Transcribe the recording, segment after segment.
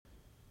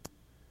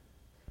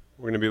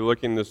We're going to be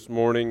looking this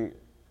morning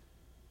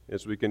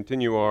as we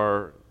continue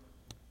our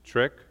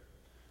trek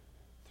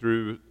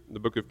through the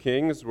book of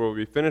Kings. We'll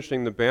be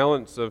finishing the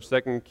balance of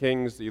 2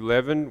 Kings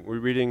 11. We're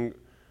reading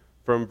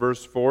from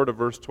verse 4 to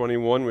verse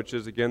 21, which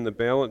is again the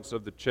balance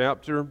of the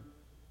chapter.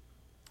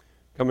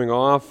 Coming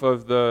off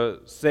of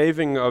the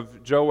saving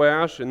of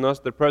Joash and thus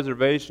the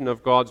preservation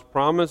of God's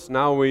promise,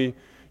 now we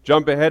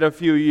jump ahead a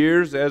few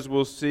years, as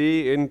we'll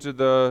see, into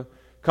the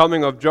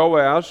coming of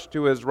Joash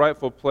to his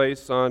rightful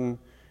place on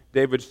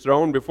David's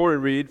throne. Before we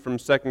read from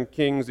 2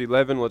 Kings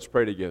 11, let's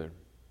pray together.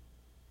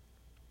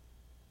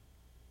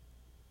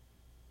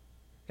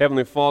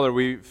 Heavenly Father,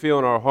 we feel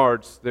in our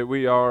hearts that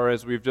we are,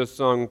 as we've just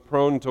sung,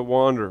 prone to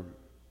wander.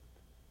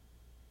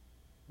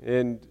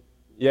 And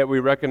yet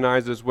we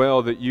recognize as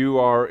well that you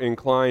are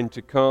inclined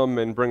to come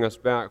and bring us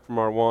back from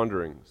our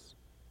wanderings.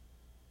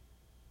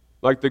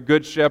 Like the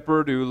good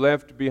shepherd who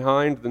left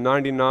behind the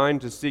 99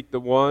 to seek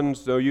the one,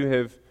 so you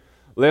have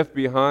left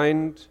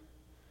behind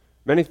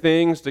many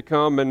things to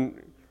come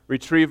and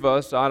retrieve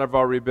us out of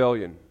our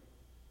rebellion.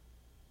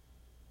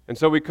 And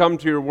so we come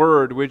to your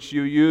word, which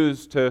you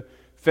use to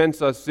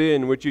fence us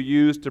in, which you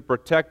use to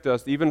protect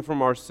us even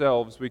from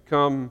ourselves. We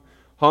come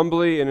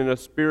humbly and in a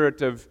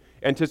spirit of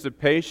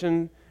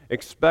anticipation,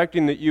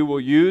 expecting that you will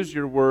use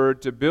your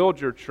word to build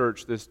your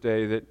church this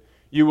day, that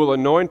you will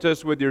anoint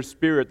us with your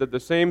Spirit, that the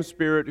same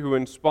Spirit who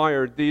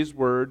inspired these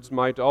words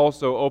might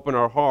also open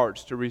our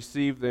hearts to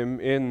receive them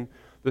in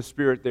the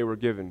Spirit they were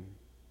given.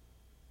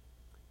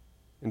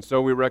 And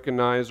so we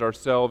recognize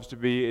ourselves to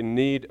be in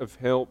need of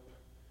help,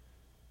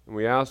 and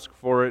we ask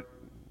for it.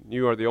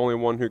 You are the only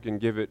one who can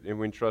give it, and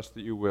we trust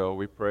that you will.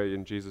 We pray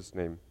in Jesus'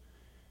 name.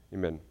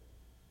 Amen.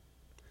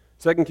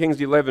 2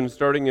 Kings 11,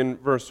 starting in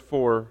verse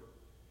 4.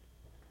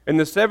 In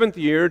the 7th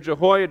year,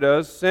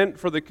 Jehoiada sent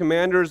for the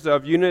commanders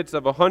of units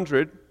of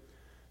 100,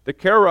 the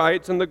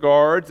Kerites and the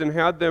guards, and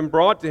had them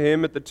brought to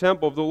him at the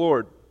temple of the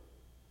Lord.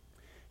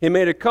 He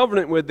made a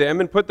covenant with them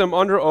and put them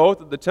under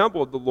oath at the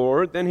temple of the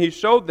Lord. Then he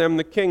showed them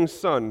the king's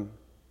son.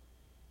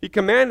 He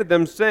commanded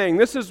them, saying,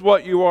 "This is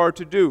what you are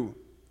to do.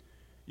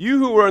 You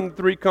who are in the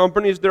 3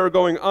 companies that are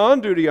going on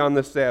duty on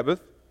the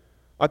Sabbath,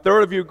 a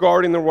third of you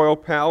guarding the royal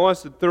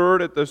palace, a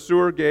third at the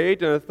sewer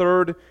gate, and a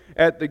third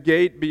at the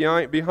gate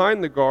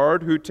behind the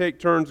guard, who take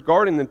turns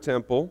guarding the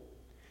temple.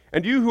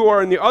 And you who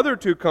are in the other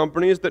 2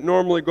 companies that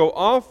normally go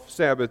off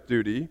Sabbath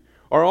duty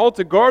are all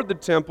to guard the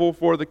temple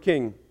for the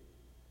king.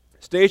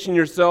 Station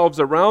yourselves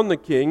around the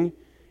king,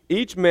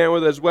 each man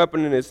with his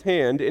weapon in his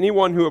hand.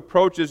 Anyone who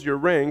approaches your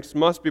ranks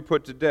must be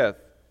put to death.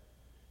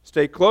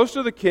 Stay close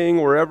to the king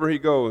wherever he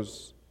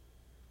goes."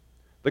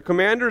 The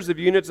commanders of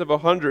units of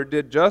 100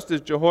 did just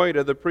as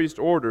Jehoiada the priest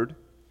ordered.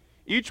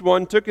 Each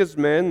one took his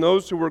men,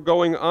 those who were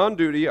going on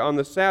duty on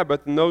the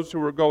Sabbath and those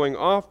who were going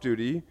off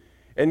duty,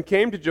 and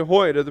came to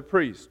Jehoiada the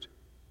priest.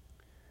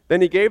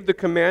 Then he gave the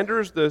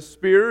commanders the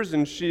spears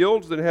and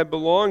shields that had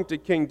belonged to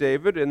King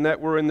David and that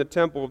were in the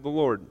temple of the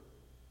Lord.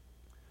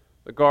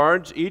 The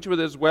guards, each with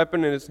his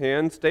weapon in his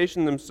hand,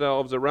 stationed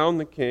themselves around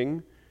the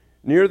king,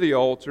 near the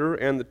altar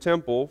and the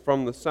temple,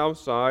 from the south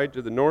side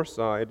to the north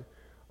side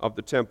of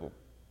the temple.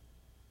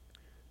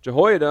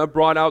 Jehoiada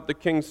brought out the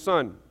king's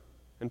son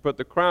and put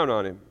the crown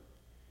on him.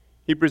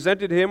 He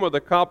presented him with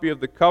a copy of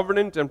the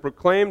covenant and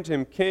proclaimed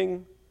him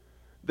king.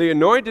 They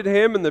anointed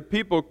him, and the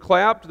people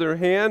clapped their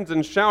hands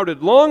and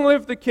shouted, "Long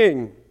live the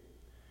king!"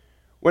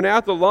 When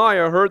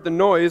Athaliah heard the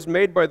noise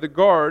made by the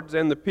guards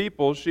and the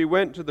people, she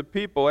went to the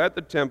people at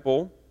the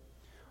temple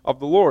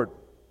of the Lord.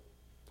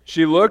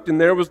 She looked, and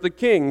there was the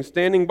king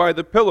standing by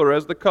the pillar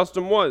as the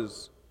custom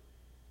was.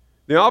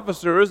 The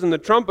officers and the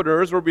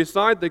trumpeters were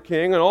beside the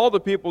king, and all the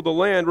people of the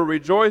land were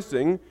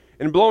rejoicing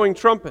and blowing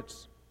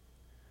trumpets.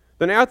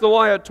 Then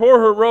Athaliah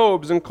tore her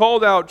robes and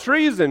called out,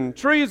 "Treason!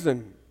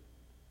 Treason!"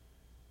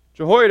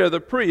 Jehoiada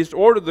the priest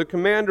ordered the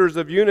commanders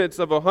of units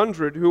of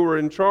 100 who were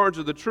in charge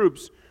of the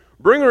troops,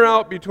 "Bring her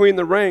out between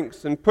the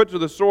ranks and put to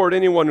the sword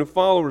anyone who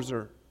follows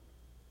her."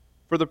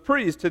 For the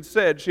priest had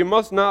said she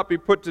must not be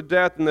put to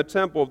death in the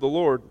temple of the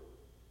Lord.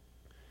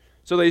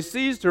 So they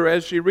seized her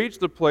as she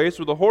reached the place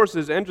where the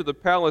horses enter the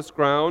palace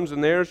grounds,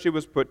 and there she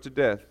was put to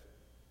death.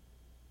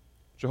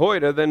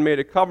 Jehoiada then made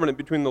a covenant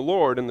between the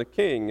Lord and the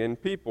king and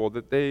people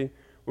that they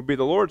would be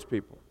the Lord's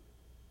people.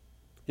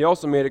 He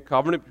also made a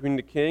covenant between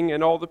the king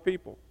and all the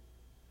people.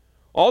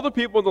 All the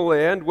people of the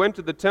land went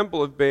to the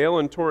temple of Baal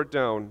and tore it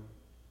down.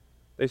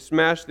 They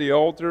smashed the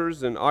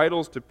altars and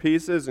idols to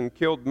pieces and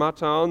killed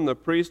Mattan, the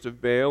priest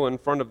of Baal, in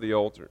front of the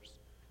altars.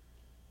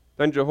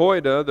 Then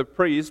Jehoiada the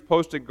priest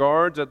posted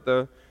guards at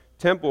the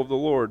temple of the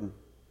Lord.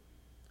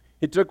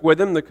 He took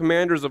with him the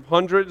commanders of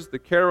hundreds, the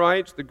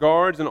Kerites, the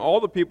guards, and all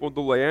the people of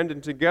the land,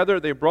 and together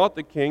they brought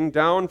the king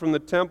down from the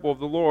temple of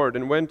the Lord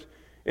and went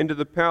into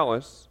the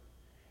palace,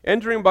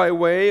 entering by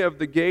way of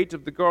the gate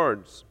of the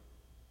guards.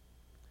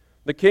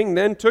 The king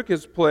then took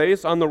his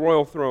place on the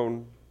royal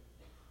throne,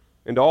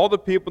 and all the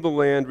people of the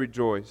land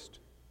rejoiced.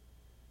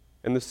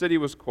 And the city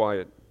was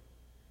quiet,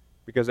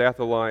 because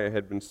Athaliah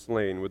had been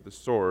slain with the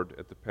sword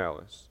at the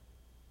palace.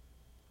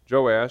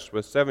 Joash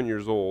was 7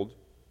 years old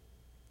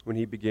when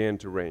he began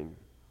to reign.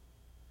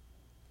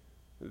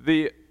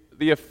 The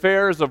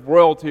affairs of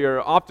royalty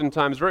are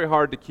oftentimes very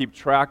hard to keep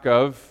track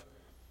of,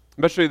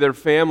 especially their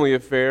family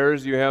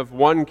affairs. You have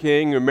one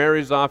king who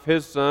marries off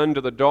his son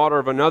to the daughter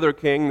of another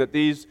king, that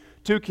these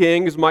two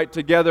kings might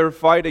together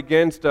fight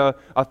against a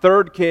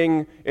third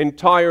king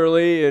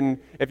entirely. And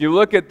if you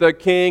look at the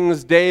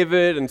kings,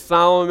 David and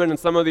Solomon and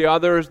some of the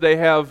others, they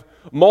have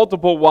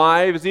multiple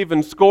wives,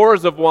 even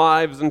scores of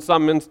wives in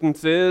some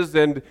instances,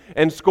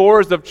 and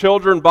scores of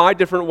children by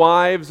different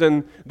wives,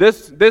 and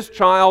this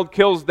child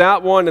kills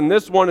that one, and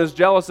this one is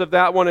jealous of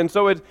that one, and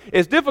so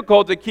it's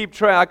difficult to keep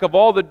track of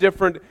all the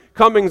different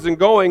comings and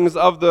goings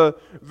of the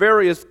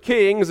various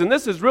kings, and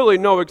this is really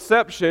no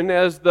exception,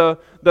 as the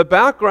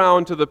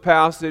background to the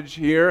passage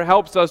here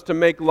helps us to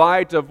make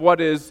light of what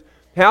is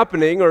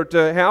happening, or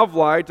to have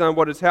light on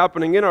what is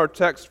happening in our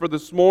text for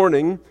this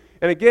morning.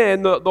 And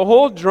again, the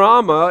whole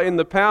drama in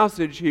the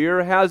passage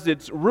here has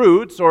its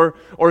roots or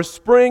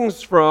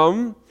springs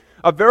from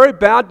a very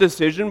bad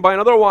decision by an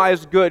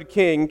otherwise good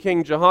king,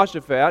 King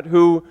Jehoshaphat,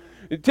 who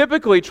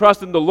typically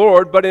trusted the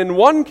Lord, but in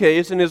one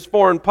case in his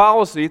foreign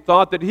policy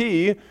thought that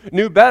he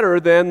knew better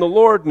than the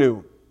Lord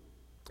knew.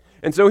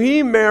 And so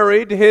he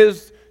married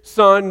his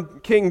son,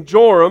 King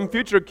Joram,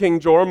 future King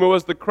Joram, who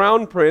was the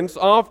crown prince,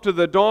 off to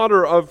the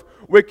daughter of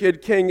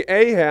wicked King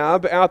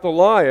Ahab,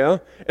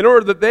 Athaliah, in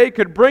order that they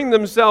could bring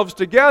themselves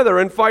together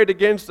and fight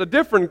against a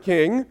different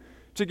king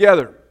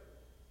together.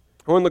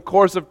 Well, in the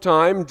course of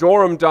time,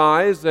 Joram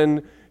dies,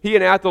 and he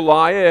and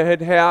Athaliah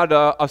had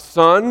a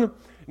son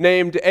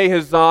named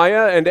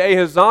Ahaziah, and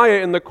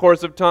Ahaziah in the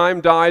course of time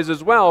dies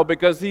as well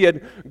because he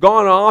had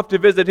gone off to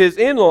visit his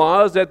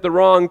in-laws at the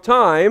wrong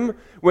time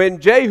when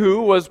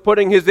Jehu was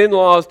putting his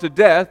in-laws to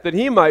death that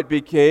he might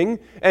be king.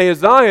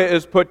 Ahaziah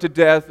is put to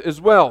death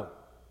as well.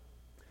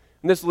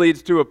 And this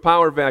leads to a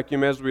power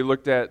vacuum, as we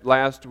looked at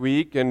last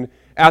week. And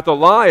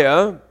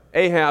Athaliah,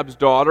 Ahab's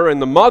daughter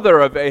and the mother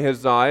of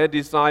Ahaziah,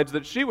 decides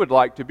that she would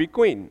like to be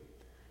queen.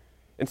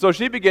 And so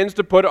she begins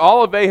to put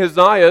all of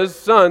Ahaziah's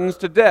sons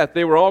to death.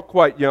 They were all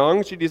quite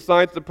young. She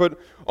decides to put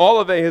all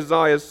of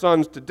Ahaziah's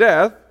sons to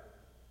death.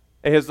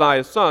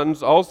 Ahaziah's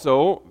sons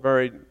also,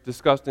 very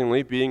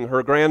disgustingly, being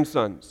her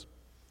grandsons.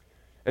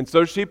 And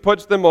so she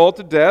puts them all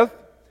to death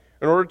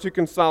in order to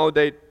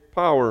consolidate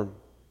power.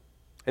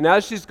 And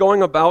as she's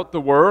going about the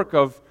work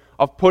of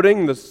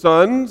putting the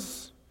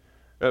sons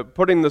of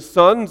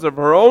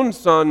her own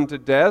son to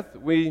death,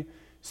 we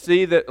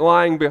see that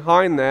lying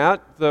behind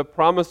that, the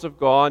promise of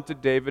God to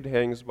David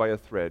hangs by a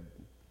thread.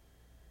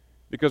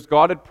 Because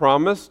God had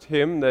promised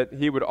him that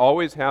he would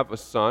always have a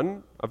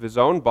son of his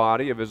own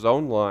body, of his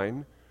own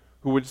line,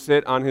 who would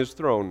sit on his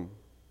throne.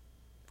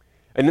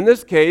 And in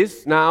this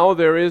case, now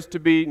there is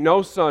to be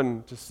no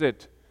son to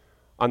sit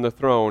on the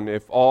throne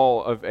if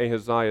all of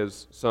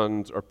Ahaziah's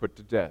sons are put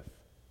to death.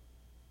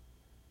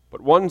 But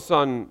one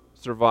son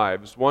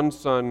survives, one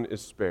son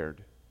is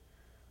spared.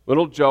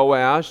 Little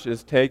Joash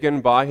is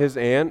taken by his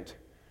aunt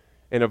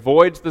and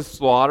avoids the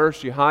slaughter.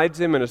 She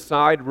hides him in a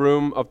side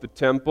room of the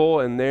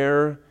temple, and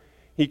there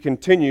he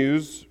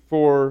continues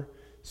for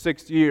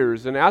 6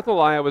 years. And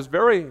Athaliah was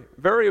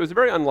it was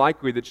very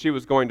unlikely that she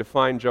was going to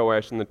find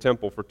Joash in the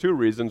temple for two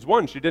reasons.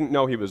 One, she didn't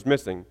know he was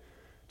missing.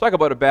 Talk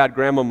about a bad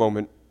grandma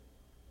moment.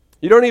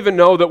 You don't even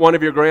know that one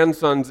of your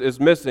grandsons is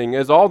missing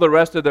as all the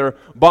rest of their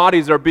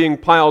bodies are being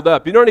piled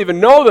up. You don't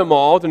even know them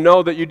all to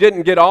know that you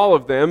didn't get all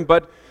of them.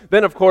 But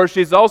then, of course,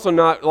 she's also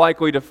not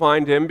likely to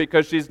find him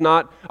because she's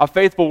not a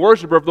faithful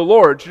worshiper of the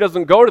Lord. She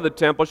doesn't go to the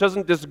temple. She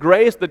doesn't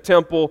disgrace the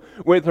temple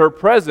with her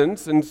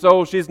presence. And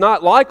so she's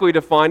not likely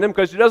to find him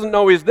because she doesn't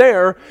know he's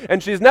there.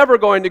 And she's never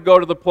going to go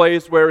to the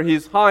place where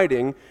he's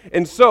hiding.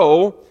 And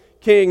so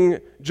King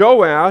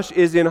Joash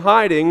is in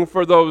hiding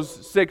for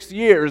those 6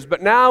 years.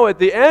 But now at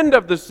the end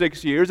of the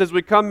 6 years, as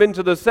we come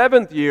into the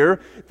 7th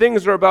year,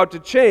 things are about to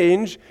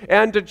change,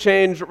 and to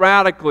change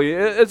radically.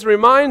 It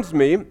reminds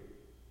me,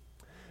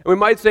 we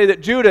might say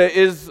that Judah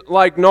is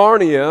like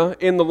Narnia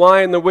in The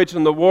Lion, the Witch,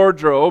 and the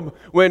Wardrobe,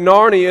 when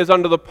Narnia is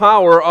under the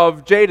power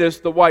of Jadis,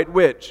 the White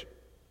Witch.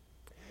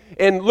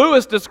 And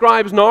Lewis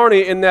describes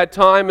Narnia in that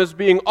time as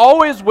being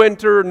always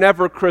winter,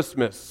 never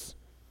Christmas.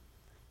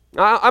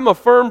 I'm a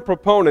firm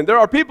proponent. There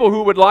are people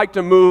who would like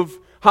to move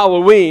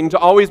Halloween to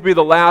always be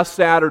the last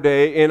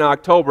Saturday in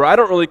October. I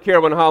don't really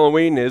care when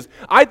Halloween is.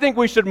 I think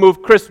we should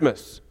move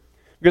Christmas,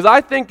 because I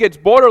think it's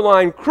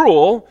borderline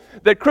cruel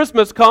that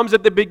Christmas comes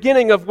at the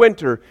beginning of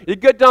winter. You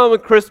get done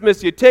with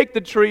Christmas, you take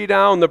the tree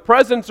down, the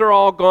presents are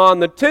all gone,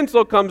 the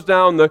tinsel comes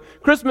down, the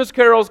Christmas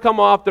carols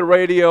come off the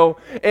radio,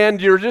 and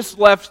you're just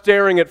left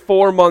staring at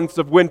 4 months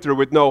of winter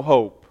with no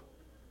hope.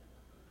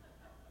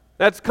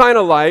 That's kind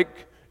of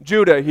like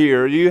Judah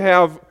here. You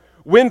have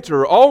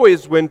winter,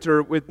 always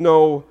winter, with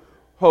no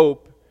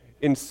hope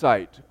in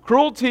sight.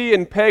 Cruelty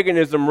and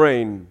paganism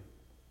reign,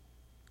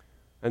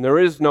 and there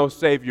is no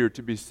Savior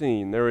to be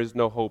seen. There is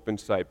no hope in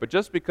sight. But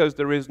just because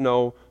there is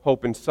no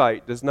hope in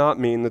sight does not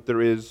mean that there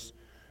is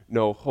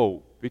no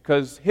hope.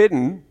 Because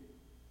hidden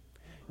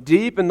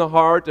deep in the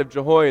heart of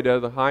Jehoiada,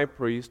 the high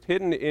priest,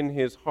 hidden in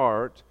his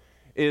heart,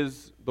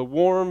 is the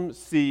warm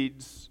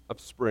seeds of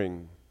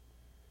spring.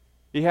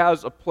 He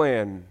has a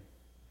plan.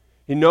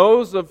 He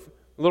knows of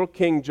little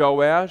King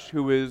Joash,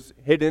 who is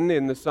hidden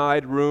in the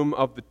side room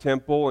of the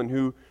temple and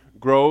who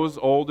grows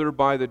older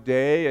by the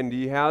day, and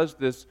he has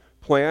this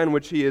plan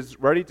which he is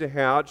ready to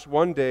hatch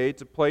one day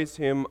to place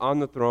him on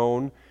the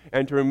throne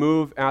and to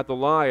remove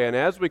Athaliah. And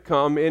as we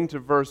come into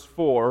verse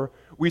 4,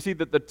 we see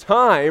that the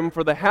time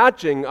for the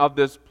hatching of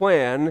this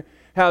plan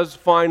has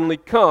finally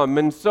come.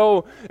 And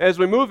so as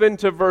we move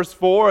into verse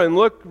 4 and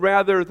look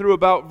rather through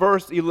about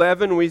verse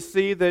 11, we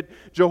see that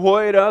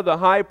Jehoiada, the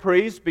high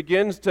priest,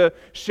 begins to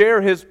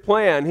share his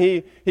plan.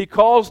 He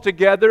calls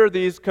together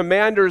these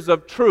commanders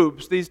of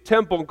troops, these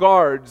temple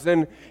guards,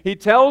 and he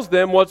tells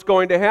them what's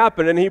going to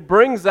happen, and he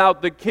brings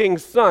out the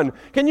king's son.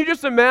 Can you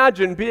just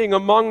imagine being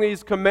among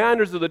these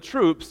commanders of the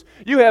troops?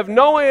 You have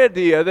no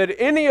idea that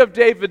any of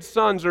David's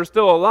sons are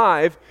still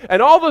alive,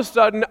 and all of a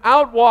sudden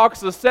out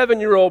walks a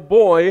 7-year-old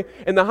boy,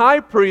 and the high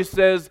priest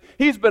says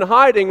he's been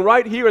hiding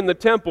right here in the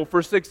temple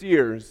for 6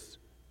 years.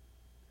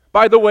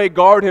 By the way,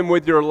 guard him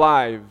with your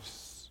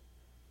lives.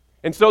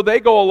 And so they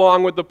go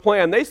along with the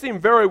plan. They seem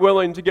very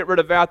willing to get rid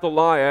of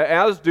Athaliah,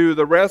 as do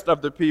the rest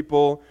of the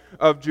people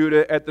of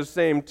Judah at the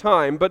same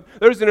time. But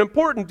there's an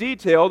important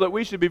detail that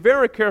we should be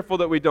very careful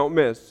that we don't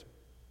miss.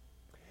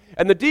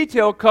 And the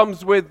detail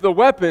comes with the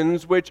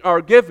weapons which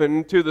are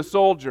given to the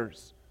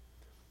soldiers.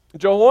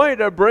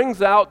 Jehoiada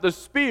brings out the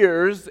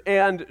spears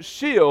and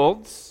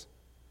shields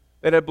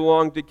that had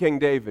belonged to King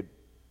David.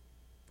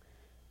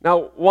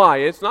 Now, why?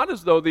 It's not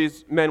as though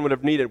these men would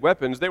have needed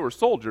weapons. They were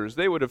soldiers.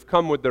 They would have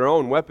come with their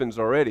own weapons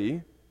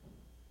already.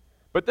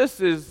 But this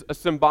is a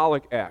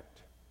symbolic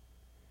act.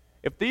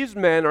 If these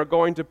men are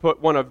going to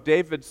put one of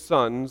David's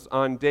sons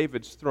on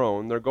David's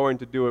throne, they're going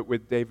to do it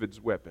with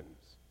David's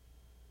weapons.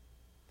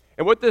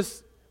 And what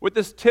this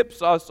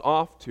tips us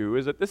off to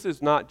is that this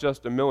is not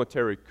just a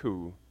military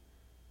coup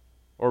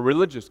or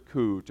religious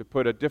coup to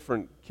put a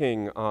different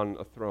king on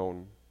a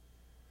throne.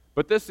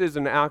 But this is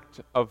an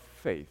act of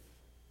faith.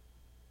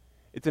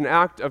 It's an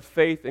act of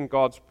faith in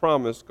God's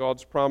promise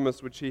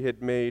which he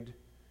had made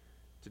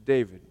to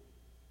David.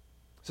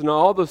 So now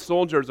all the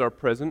soldiers are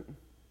present.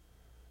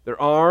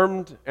 They're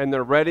armed and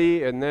they're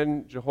ready, and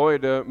then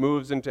Jehoiada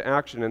moves into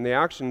action, and the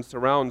action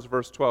surrounds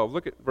verse 12.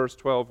 Look at verse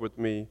 12 with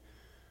me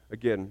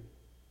again.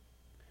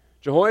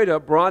 Jehoiada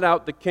brought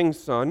out the king's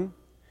son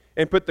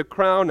and put the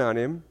crown on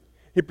him.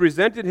 He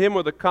presented him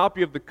with a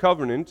copy of the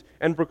covenant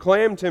and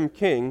proclaimed him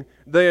king.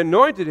 They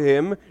anointed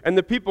him, and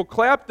the people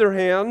clapped their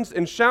hands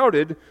and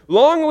shouted,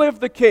 "Long live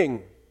the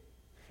king!"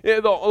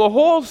 The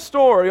whole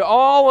story,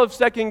 all of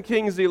 2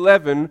 Kings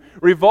 11,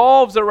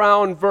 revolves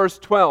around verse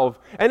 12.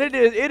 And it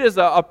is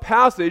a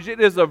passage, it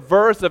is a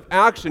verse of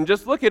action.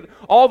 Just look at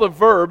all the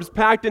verbs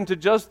packed into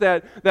just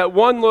that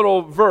one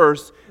little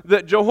verse.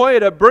 That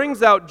Jehoiada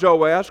brings out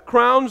Joash,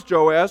 crowns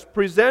Joash,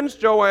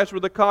 presents Joash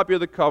with a copy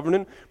of the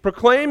covenant,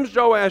 proclaims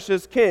Joash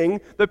as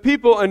king. The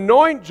people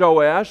anoint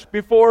Joash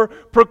before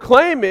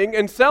proclaiming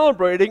and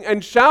celebrating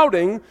and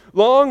shouting,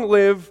 "Long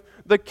live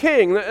the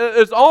king."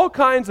 There's all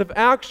kinds of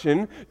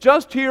action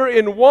just here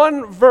in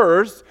one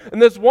verse,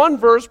 and this one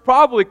verse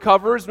probably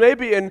covers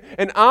maybe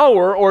an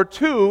hour or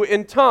two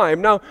in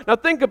time. Now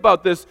think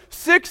about this.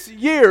 6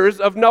 years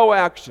of no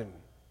action.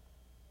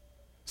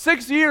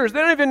 6 years.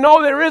 They don't even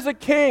know there is a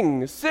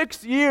king.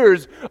 6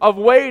 years of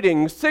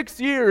waiting. 6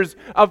 years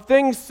of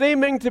things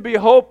seeming to be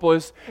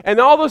hopeless. And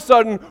all of a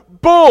sudden,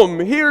 boom,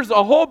 here's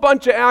a whole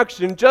bunch of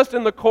action just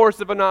in the course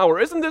of an hour.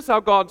 Isn't this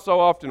how God so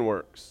often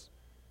works?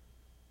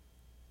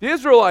 The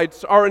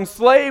Israelites are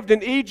enslaved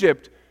in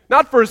Egypt,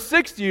 not for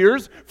 6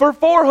 years, for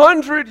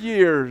 400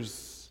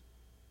 years.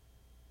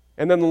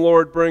 And then the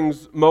Lord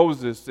brings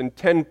Moses and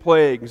 10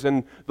 plagues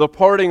and the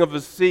parting of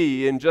the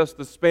sea in just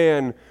the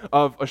span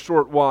of a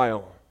short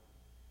while.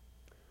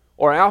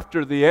 Or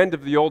after the end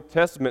of the Old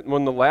Testament,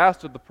 when the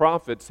last of the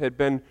prophets had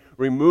been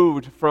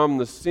removed from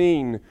the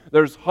scene,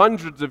 there's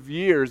hundreds of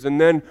years,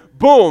 and then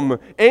boom,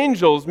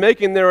 angels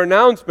making their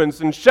announcements,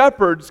 and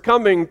shepherds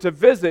coming to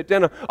visit,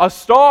 and a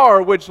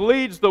star which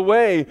leads the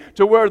way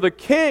to where the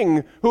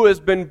king who has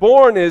been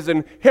born is,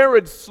 and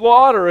Herod's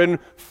slaughter and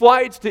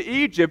flights to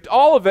Egypt,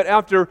 all of it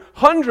after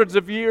hundreds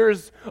of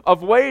years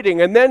of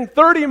waiting, and then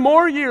 30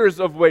 more years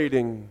of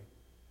waiting.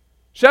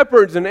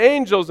 Shepherds and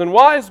angels and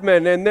wise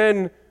men, and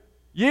then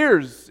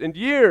years and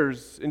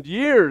years and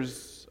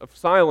years of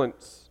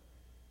silence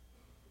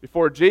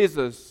before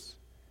Jesus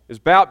is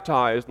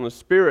baptized and the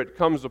Spirit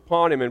comes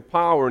upon him in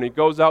power, and he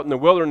goes out in the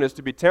wilderness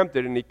to be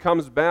tempted, and he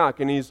comes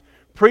back and he's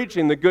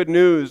preaching the good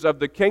news of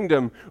the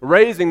kingdom,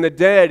 raising the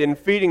dead and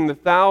feeding the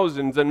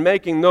thousands and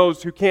making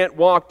those who can't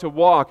walk to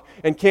walk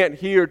and can't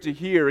hear to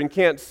hear and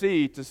can't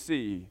see to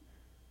see.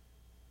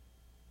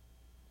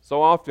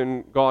 So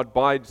often God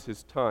bides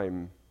his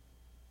time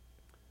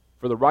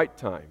for the right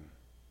time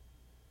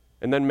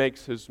and then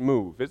makes his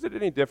move. Is it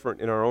any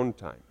different in our own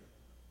time?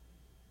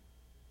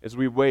 As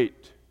we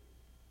wait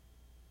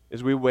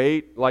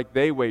like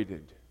they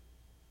waited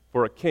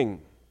for a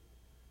king,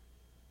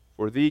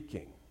 for the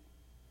king.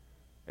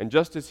 And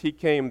just as he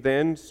came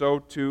then, so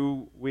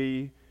too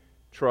we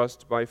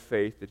trust by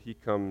faith that he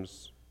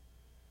comes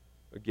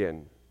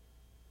again.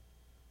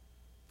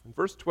 And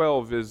verse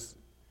 12 is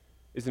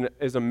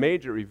a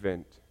major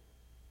event.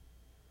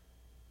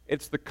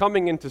 It's the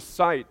coming into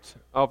sight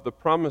of the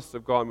promise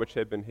of God which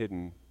had been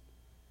hidden,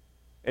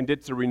 and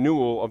it's a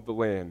renewal of the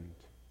land.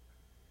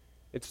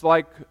 It's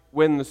like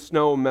when the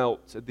snow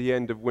melts at the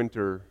end of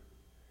winter,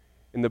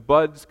 and the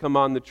buds come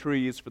on the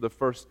trees for the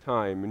first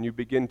time, and you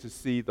begin to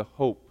see the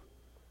hope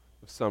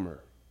of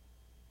summer.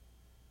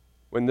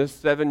 When this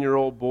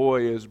 7-year-old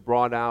boy is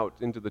brought out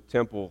into the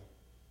temple,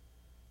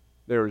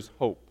 there is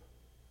hope,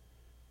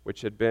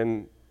 which had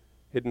been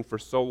hidden for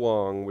so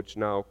long, which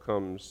now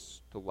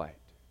comes to light.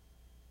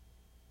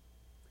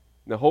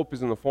 And the hope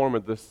is in the form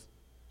of this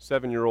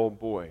 7-year-old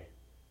boy.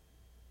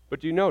 But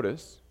do you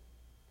notice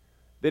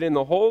that in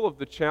the whole of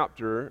the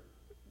chapter,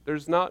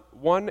 there's not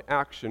one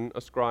action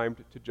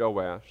ascribed to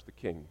Joash the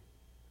king?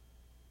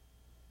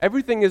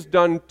 Everything is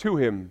done to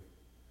him,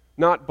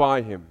 not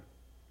by him.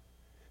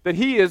 That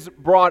he is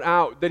brought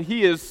out, that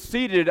he is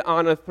seated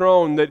on a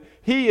throne, that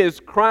he is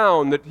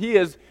crowned, that he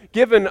is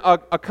given a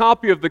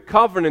copy of the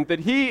covenant, that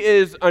he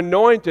is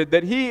anointed,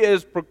 that he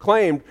is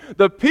proclaimed.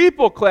 The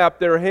people clap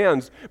their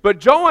hands.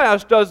 But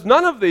Joash does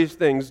none of these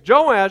things.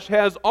 Joash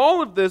has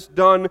all of this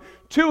done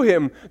to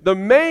him. The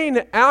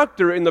main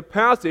actor in the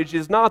passage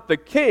is not the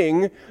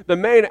king. The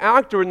main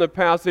actor in the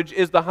passage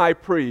is the high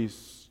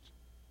priest.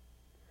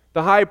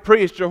 The high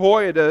priest,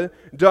 Jehoiada,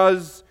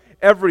 does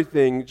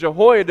everything.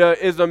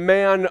 Jehoiada is a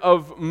man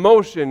of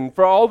motion.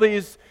 For all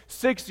these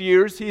 6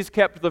 years, he's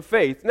kept the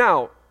faith.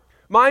 Now,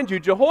 mind you,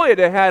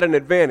 Jehoiada had an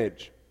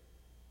advantage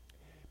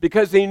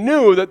because he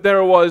knew that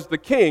there was the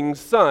king's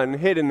son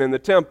hidden in the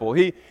temple.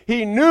 He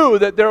knew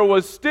that there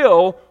was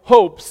still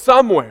hope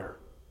somewhere.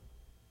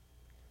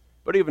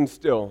 But even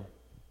still,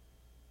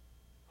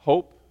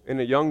 hope in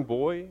a young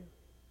boy,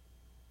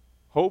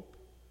 hope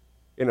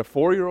in a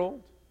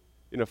 4-year-old,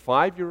 in a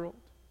 5-year-old,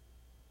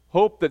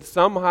 hope that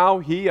somehow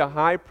he, a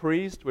high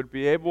priest, would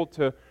be able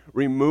to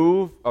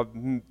remove a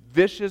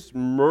vicious,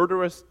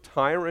 murderous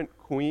tyrant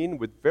queen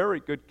with very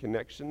good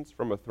connections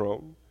from a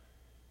throne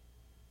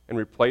and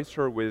replace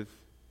her with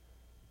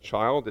a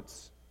child.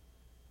 It's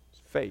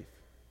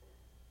faith.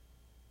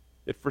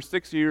 Yet for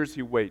 6 years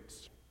he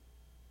waits.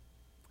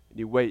 And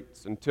he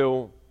waits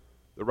until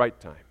the right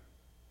time.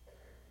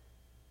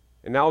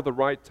 And now the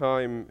right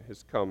time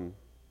has come.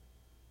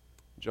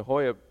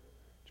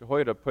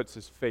 Jehoiada puts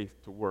his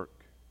faith to work.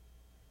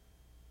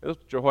 That's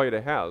what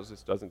Jehoiada has,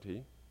 doesn't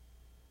he?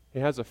 He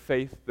has a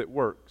faith that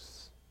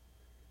works.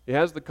 He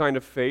has the kind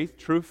of faith,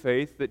 true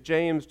faith, that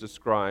James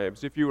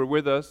describes. If you were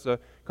with us a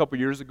couple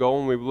years ago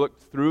when we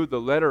looked through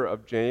the letter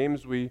of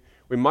James, we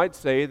might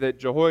say that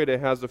Jehoiada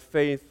has a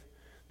faith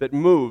that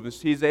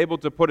moves. He's able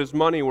to put his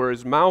money where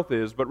his mouth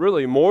is, but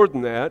really more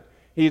than that,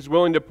 he's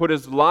willing to put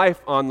his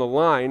life on the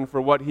line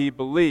for what he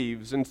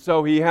believes. And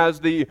so he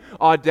has the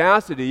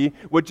audacity,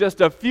 with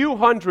just a few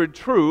hundred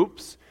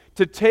troops,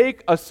 to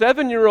take a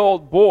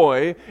 7-year-old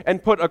boy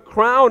and put a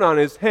crown on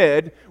his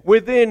head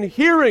within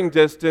hearing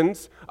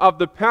distance of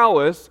the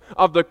palace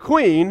of the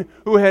queen,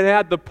 who had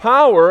had the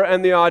power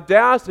and the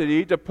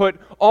audacity to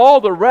put all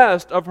the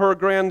rest of her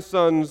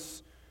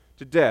grandsons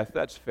to death.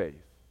 That's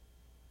faith.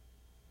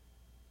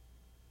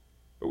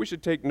 But we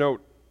should take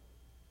note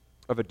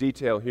of a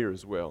detail here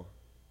as well.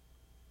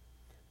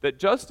 That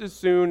just as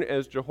soon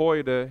as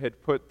Jehoiada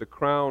had put the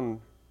crown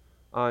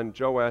on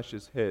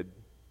Joash's head,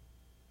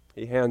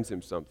 he hands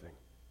him something.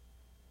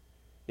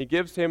 He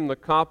gives him a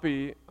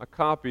copy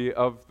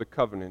of the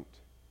covenant.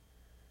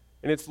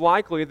 And it's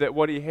likely that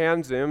what he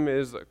hands him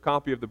is a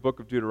copy of the book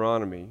of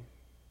Deuteronomy,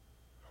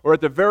 or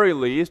at the very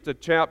least, a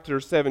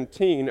chapter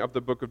 17 of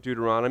the book of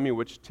Deuteronomy,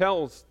 which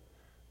tells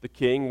the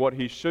king what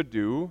he should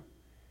do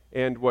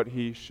and what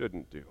he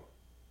shouldn't do.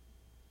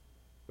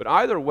 But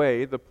either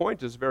way, the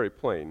point is very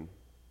plain.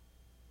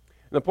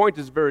 And the point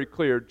is very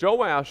clear.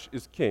 Joash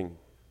is king,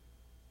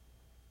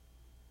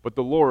 but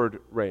the Lord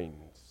reigns.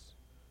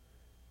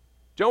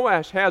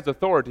 Joash has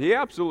authority. He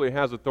absolutely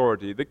has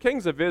authority. The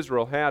kings of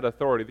Israel had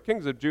authority. The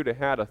kings of Judah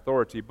had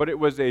authority, but it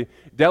was a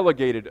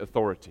delegated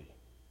authority.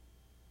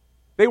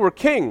 They were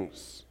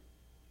kings,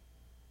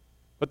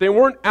 but they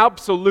weren't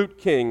absolute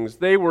kings.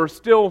 They were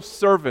still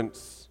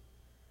servants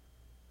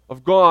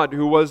of God,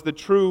 who was the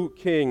true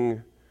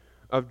king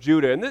of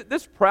Judah. And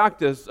this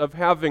practice of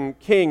having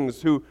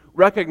kings who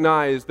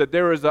recognize that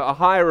there is a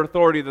higher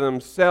authority than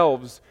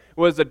themselves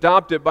was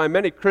adopted by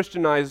many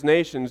Christianized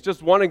nations.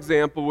 Just one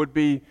example would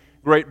be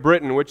Great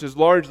Britain, which is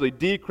largely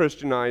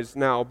de-Christianized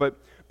now. But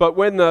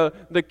when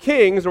the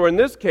kings, or in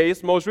this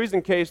case, most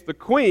recent case, the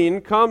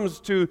queen,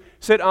 comes to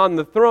sit on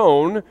the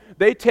throne,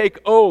 they take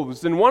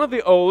oaths. And one of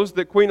the oaths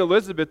that Queen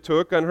Elizabeth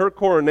took on her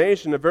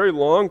coronation a very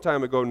long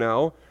time ago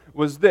now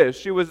was this.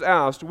 She was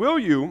asked, "Will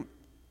you,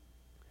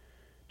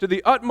 to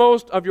the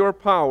utmost of your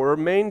power,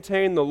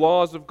 maintain the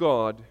laws of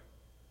God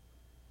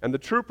and the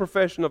true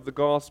profession of the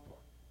gospel?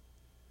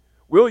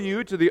 Will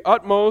you, to the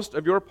utmost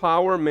of your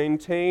power,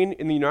 maintain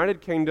in the United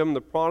Kingdom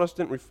the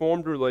Protestant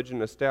Reformed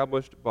religion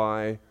established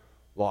by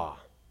law?"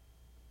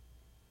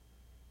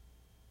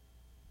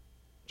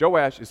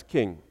 Joash is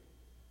king,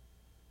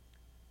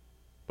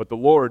 but the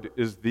Lord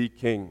is the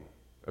King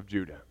of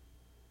Judah.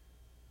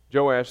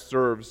 Joash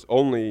serves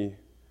only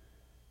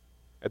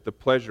at the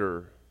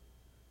pleasure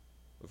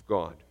of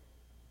God.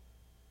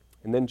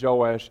 And then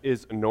Joash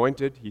is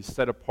anointed. He's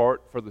set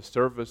apart for the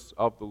service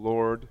of the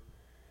Lord.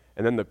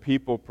 And then the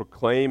people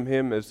proclaim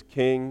him as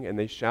king, and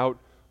they shout,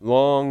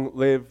 "Long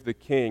live the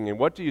king." And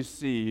what do you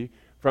see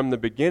from the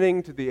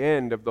beginning to the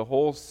end of the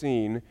whole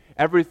scene?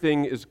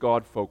 Everything is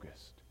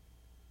God-focused.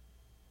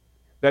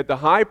 That the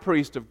high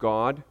priest of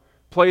God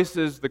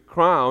places the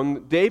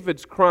crown,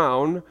 David's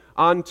crown,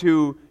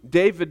 onto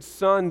David's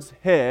son's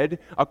head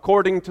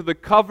according to the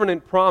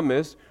covenant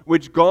promise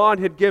which God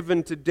had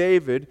given to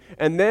David,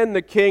 and then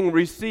the king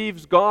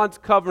receives God's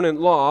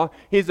covenant law.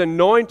 He's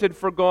anointed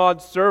for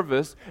God's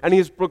service, and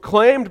he's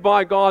proclaimed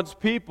by God's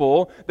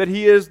people that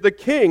he is the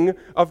king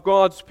of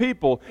God's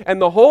people.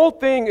 And the whole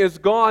thing is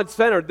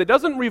God-centered. It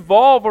doesn't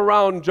revolve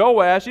around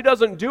Joash. He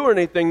doesn't do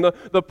anything.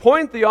 The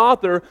point the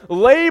author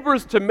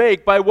labors to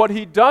make by what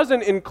he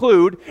doesn't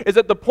include is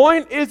that the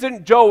point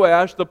isn't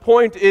Joash, the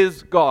point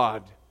is God.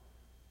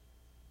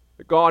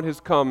 That God has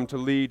come to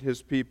lead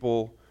his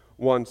people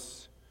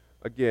once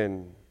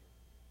again.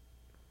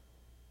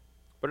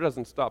 But it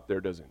doesn't stop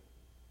there, does it?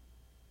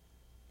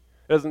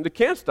 It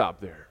can't stop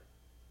there.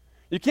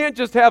 You can't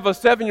just have a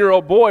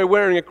 7-year-old boy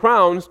wearing a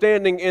crown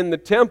standing in the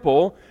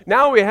temple.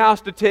 Now he has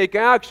to take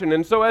action.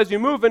 And so as you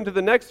move into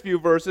the next few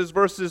verses,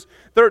 verses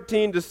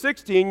 13 to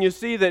 16, you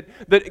see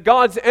that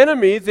God's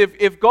enemies,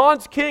 if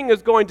God's king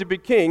is going to be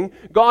king,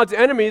 God's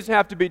enemies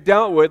have to be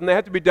dealt with, and they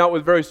have to be dealt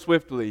with very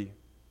swiftly.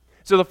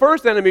 So the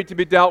first enemy to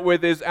be dealt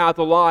with is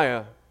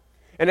Athaliah.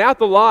 And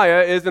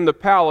Athaliah is in the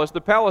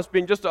palace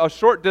being just a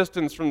short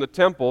distance from the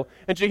temple,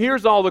 and she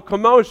hears all the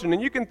commotion.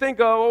 And you can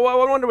think, oh, I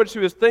wonder what she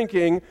was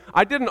thinking.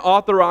 I didn't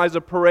authorize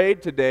a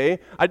parade today.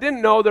 I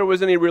didn't know there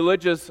was any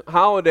religious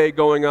holiday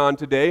going on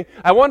today.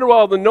 I wonder what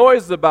all the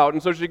noise is about.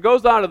 And so she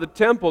goes out of the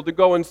temple to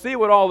go and see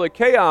what all the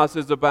chaos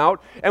is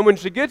about. And when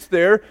she gets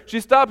there,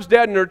 she stops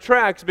dead in her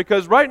tracks,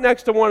 because right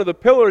next to one of the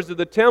pillars of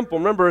the temple,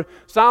 remember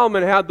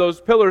Solomon had those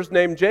pillars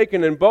named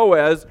Jachin and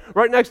Boaz.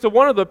 Right next to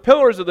one of the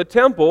pillars of the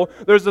temple,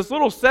 there's this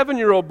little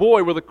 7-year-old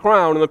boy with a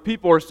crown, and the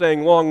people are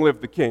saying, "Long live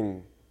the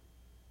king."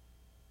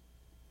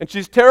 And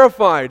she's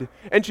terrified,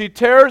 and she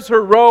tears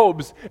her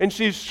robes, and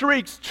she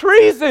shrieks,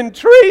 "Treason!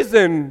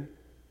 Treason!"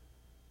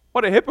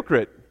 What a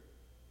hypocrite.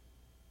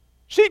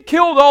 She'd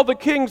killed all the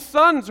king's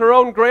sons, her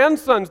own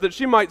grandsons, that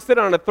she might sit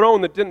on a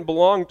throne that didn't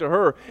belong to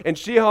her. And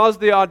she has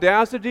the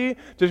audacity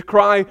to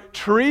cry,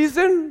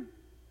 "Treason?"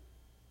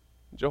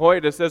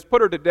 Jehoiada says,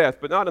 "Put her to death,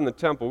 but not in the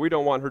temple. We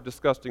don't want her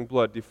disgusting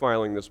blood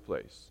defiling this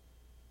place."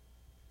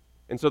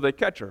 And so they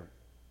catch her,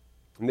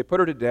 and they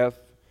put her to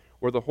death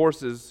where the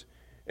horses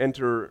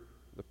enter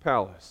the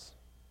palace.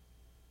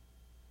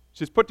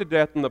 She's put to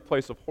death in the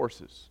place of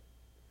horses,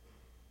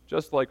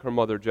 just like her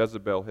mother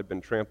Jezebel had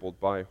been trampled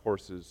by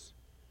horses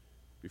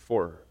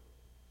before her.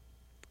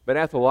 But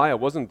Athaliah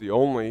wasn't the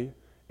only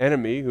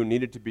enemy who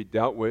needed to be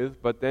dealt with,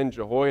 but then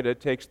Jehoiada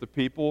takes the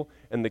people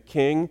and the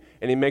king,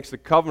 and he makes a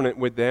covenant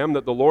with them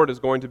that the Lord is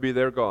going to be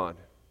their God.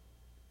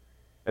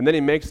 And then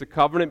he makes the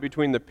covenant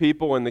between the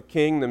people and the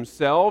king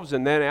themselves.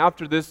 And then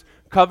after this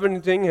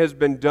covenanting has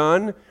been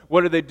done,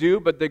 what do?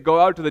 But they go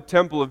out to the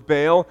temple of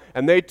Baal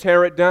and they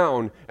tear it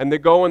down. And they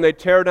go and they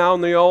tear down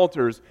the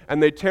altars.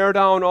 And they tear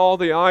down all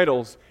the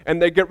idols.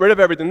 And they get rid of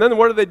everything. And then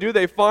what do?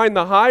 They find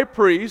the high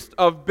priest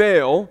of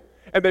Baal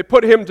and they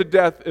put him to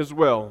death as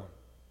well.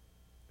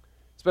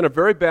 It's been a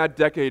very bad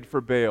decade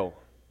for Baal.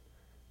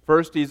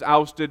 First, he's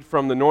ousted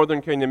from the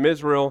northern kingdom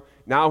Israel.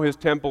 Now his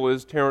temple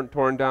is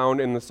torn down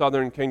in the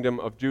southern kingdom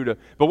of Judah.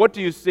 But what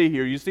do you see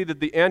here? You see that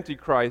the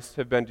antichrists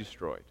have been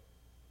destroyed.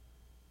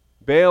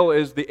 Baal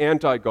is the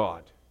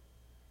anti-God.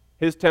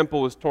 His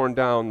temple is torn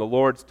down. The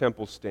Lord's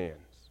temple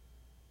stands.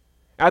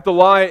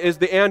 Athaliah is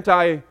the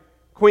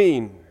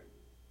anti-queen.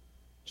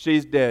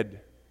 She's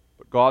dead,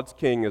 but God's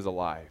king is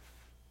alive.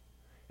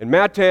 And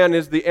Mattan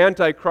is the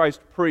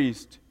antichrist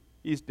priest.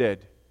 He's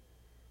dead.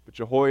 But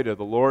Jehoiada,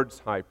 the Lord's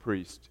high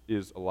priest,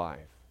 is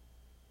alive.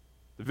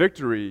 The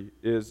victory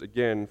is,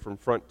 again, from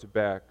front to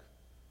back,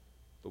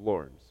 the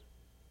Lord's.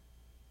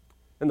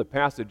 And the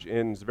passage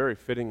ends very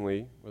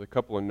fittingly with a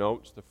couple of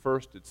notes. The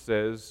first, it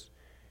says,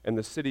 "And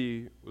the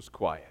city was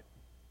quiet."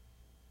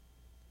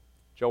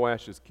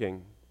 Joash is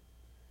king.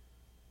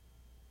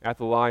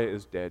 Athaliah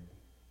is dead.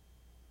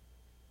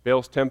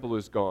 Baal's temple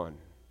is gone.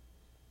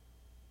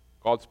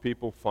 God's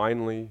people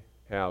finally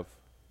have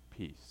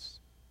peace.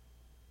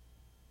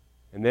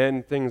 And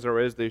then things are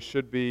as they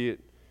should be.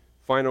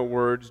 Final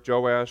words,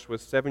 Joash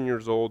was 7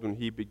 years old when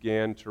he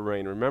began to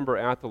reign. Remember,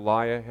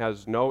 Athaliah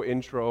has no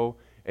intro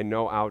and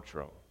no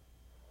outro.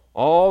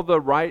 All the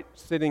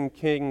right-sitting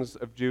kings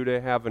of Judah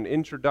have an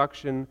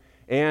introduction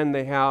and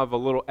they have a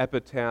little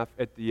epitaph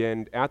at the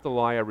end.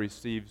 Athaliah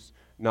receives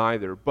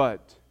neither,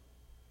 but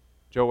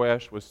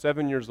Joash was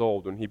 7 years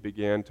old when he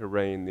began to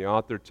reign. The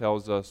author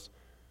tells us,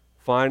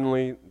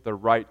 finally, the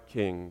right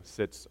king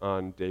sits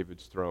on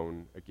David's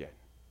throne again.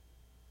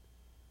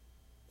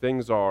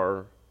 Things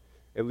are,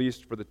 at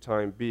least for the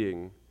time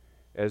being,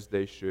 as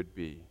they should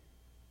be.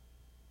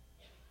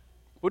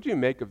 What do you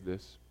make of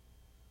this?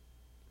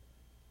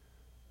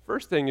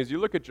 First thing is you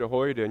look at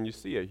Jehoiada and you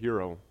see a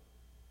hero.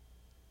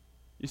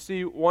 You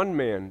see one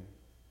man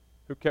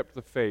who kept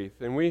the faith.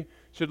 And we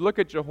should look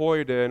at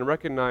Jehoiada and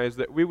recognize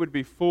that we would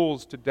be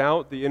fools to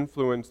doubt the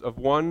influence of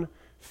one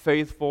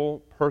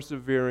faithful,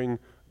 persevering,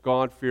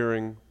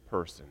 God-fearing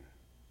person.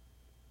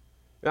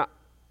 Now,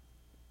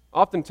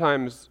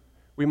 oftentimes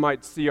we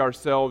might see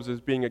ourselves as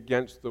being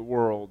against the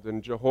world,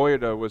 and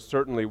Jehoiada was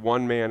certainly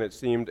one man, it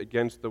seemed,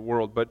 against the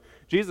world. But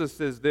Jesus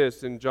says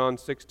this in John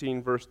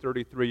 16, verse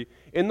 33,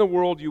 "In the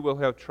world you will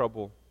have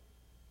trouble,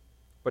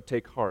 but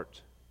take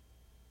heart.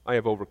 I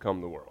have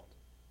overcome the world."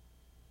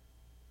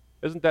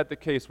 Isn't that the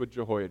case with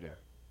Jehoiada?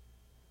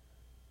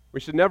 We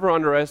should never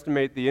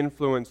underestimate the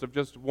influence of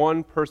just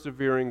one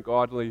persevering,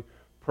 godly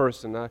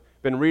person. I've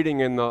been reading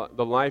in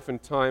the life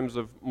and times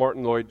of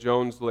Martin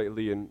Lloyd-Jones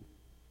lately, and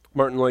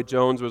Martin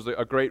Lloyd-Jones was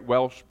a great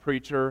Welsh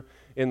preacher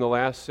in the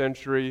last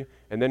century,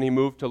 and then he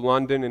moved to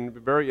London and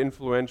very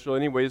influential.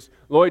 Anyways,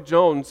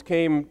 Lloyd-Jones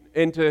came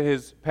into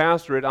his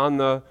pastorate on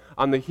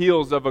the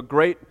heels of a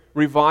great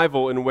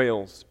revival in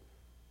Wales.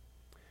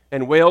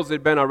 And Wales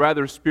had been a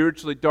rather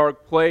spiritually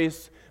dark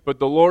place, but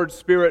the Lord's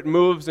Spirit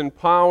moves in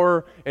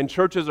power, and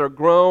churches are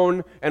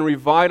grown and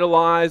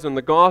revitalized, and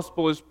the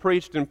gospel is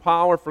preached in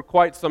power for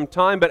quite some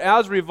time. But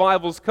as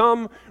revivals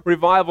come,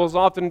 revivals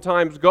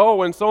oftentimes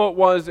go, and so it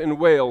was in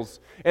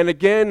Wales. And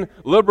again,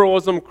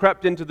 liberalism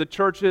crept into the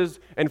churches,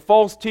 and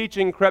false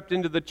teaching crept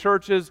into the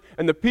churches,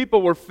 and the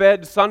people were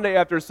fed Sunday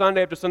after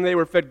Sunday after Sunday. They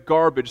were fed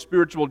garbage,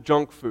 spiritual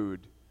junk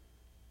food.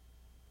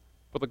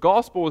 But the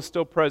gospel was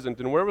still present,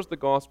 and where was the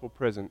gospel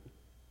present?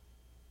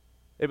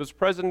 It was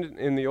present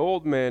in the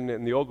old men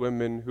and the old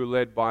women who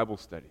led Bible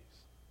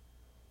studies.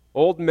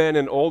 Old men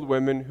and old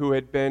women who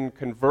had been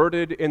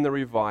converted in the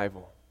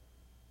revival.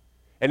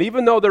 And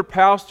even though their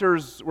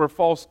pastors were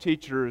false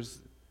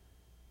teachers,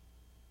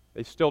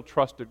 they still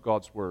trusted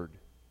God's word.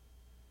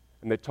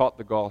 And they taught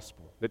the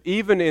gospel. That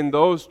even in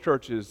those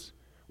churches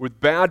with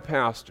bad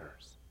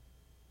pastors,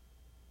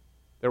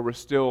 there were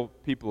still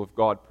people of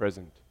God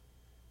present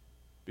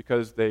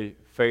because they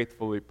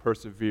faithfully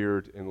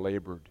persevered and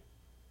labored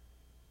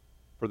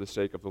for the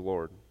sake of the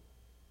Lord.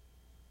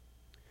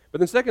 But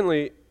then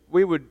secondly,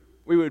 we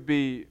would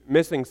be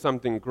missing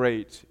something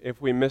great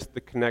if we missed the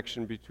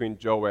connection between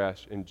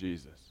Joash and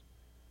Jesus.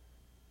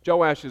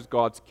 Joash is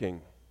God's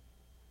king.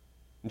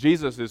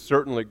 Jesus is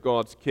certainly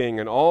God's king,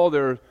 and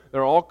there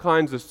are all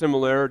kinds of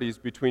similarities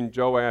between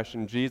Joash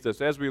and Jesus.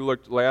 As we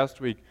looked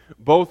last week,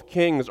 both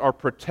kings are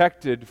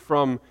protected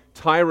from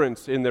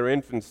tyrants in their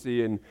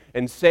infancy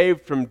and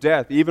saved from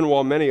death, even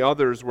while many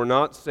others were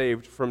not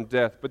saved from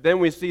death. But then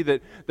we see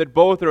that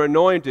both are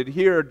anointed.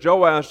 Here,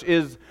 Joash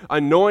is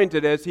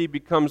anointed as he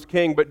becomes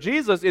king, but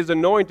Jesus is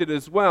anointed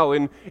as well.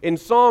 In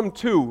Psalm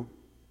 2,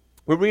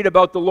 we read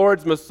about the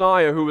Lord's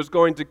Messiah who was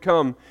going to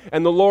come,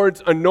 and the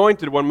Lord's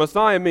anointed one.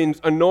 Messiah means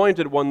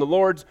anointed one, the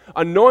Lord's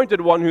anointed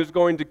one who's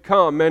going to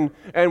come. And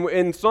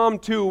in Psalm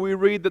 2, we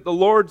read that the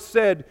Lord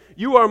said,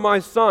 "You are my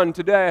son,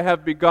 today I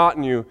have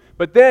begotten you."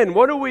 But then,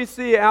 what do we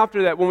see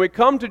after that? When we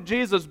come to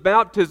Jesus'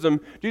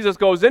 baptism, Jesus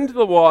goes into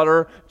the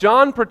water,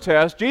 John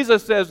protests,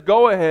 Jesus says,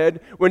 "Go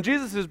ahead." When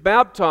Jesus is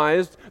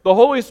baptized, the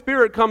Holy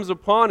Spirit comes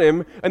upon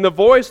him, and the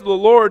voice of the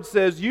Lord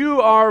says, "You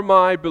are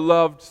my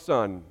beloved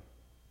son."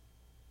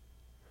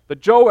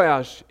 That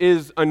Joash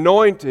is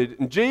anointed,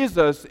 and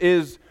Jesus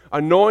is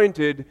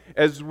anointed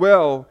as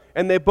well,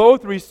 and they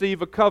both receive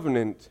a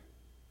covenant.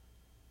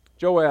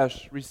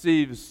 Joash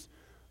receives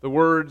the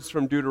words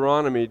from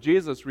Deuteronomy.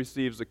 Jesus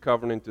receives a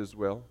covenant as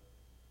well.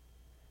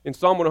 In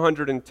Psalm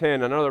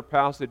 110, another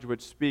passage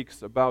which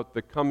speaks about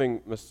the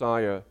coming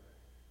Messiah,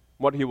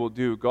 what he will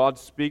do, God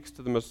speaks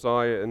to the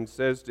Messiah and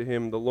says to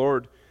him, "The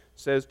Lord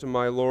says to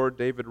my Lord,"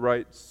 David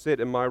writes, "sit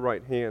at my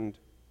right hand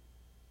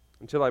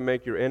until I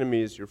make your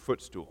enemies your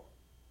footstool."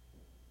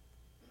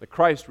 That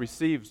Christ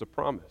receives a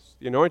promise.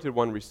 The anointed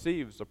one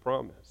receives a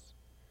promise.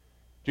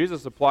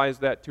 Jesus applies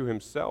that to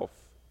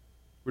himself.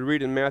 We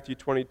read in Matthew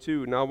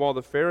 22, "Now while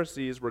the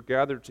Pharisees were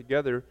gathered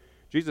together,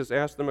 Jesus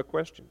asked them a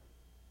question,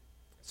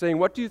 saying,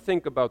 'What do you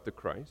think about the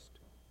Christ?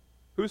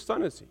 Whose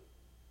son is he?'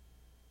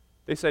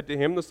 They said to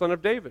him, 'The son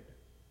of David.'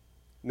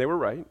 And they were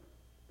right,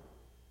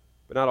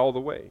 but not all the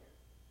way.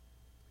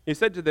 He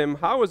said to them,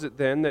 'How is it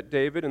then that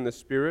David in the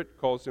Spirit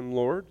calls him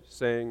Lord,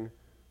 saying,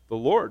 "The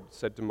Lord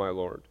said to my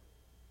Lord,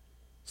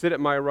 sit at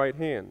my right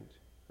hand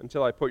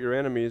until I put your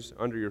enemies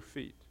under your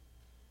feet"?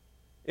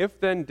 If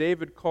then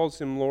David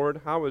calls him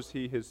Lord, how is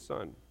he his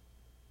son?'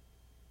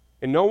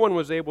 And no one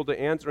was able to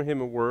answer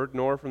him a word,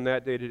 nor from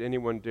that day did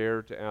anyone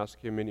dare to ask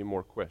him any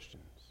more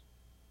questions."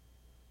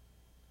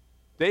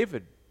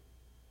 David,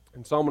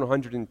 in Psalm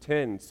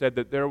 110, said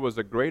that there was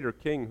a greater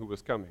king who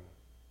was coming.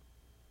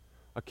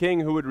 A king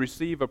who would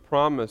receive a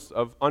promise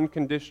of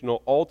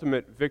unconditional,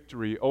 ultimate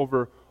victory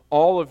over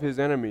all of his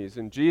enemies.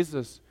 And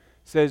Jesus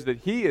says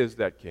that he is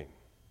that king,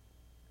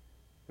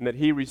 and that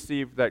he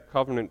received that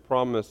covenant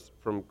promise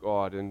from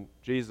God. And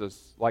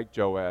Jesus, like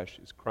Joash,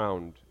 is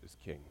crowned as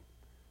king.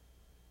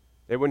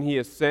 That when he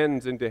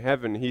ascends into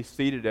heaven, he's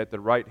seated at the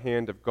right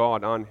hand of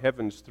God on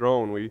heaven's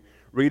throne. We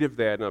read of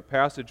that in a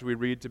passage we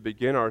read to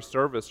begin our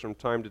service from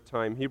time to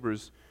time,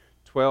 Hebrews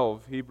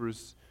 12.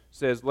 Hebrews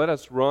says, "Let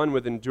us run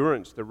with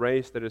endurance the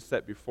race that is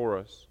set before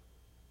us,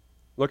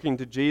 looking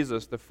to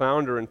Jesus, the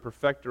founder and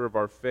perfecter of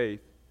our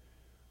faith,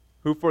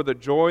 who for the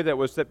joy that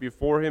was set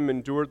before him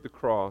endured the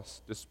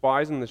cross,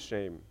 despising the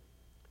shame,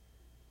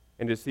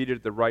 and is seated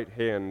at the right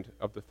hand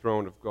of the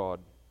throne of God."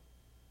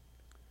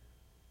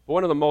 But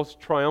one of the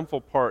most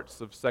triumphal parts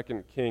of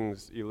 2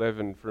 Kings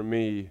 11 for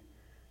me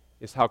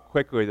is how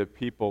quickly the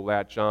people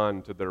latch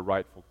on to their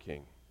rightful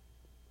king.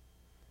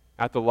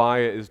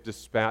 Athaliah is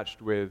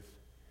dispatched with,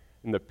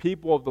 "And the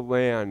people of the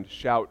land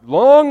shout,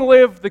 'Long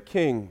live the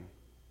king!'"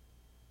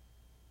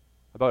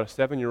 About a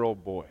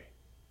 7-year-old boy.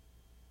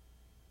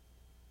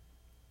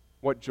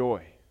 What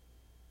joy.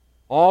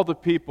 All the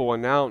people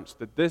announce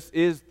that this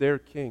is their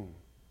king.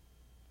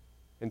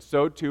 And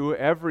so too,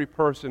 every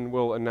person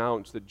will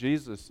announce that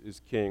Jesus is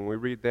king. We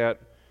read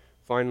that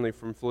finally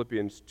from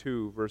Philippians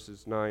 2,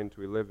 verses 9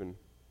 to 11.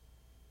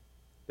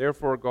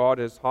 "Therefore God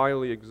has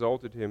highly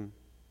exalted him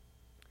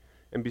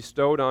and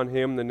bestowed on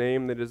him the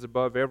name that is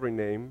above every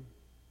name,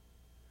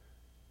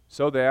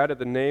 so that at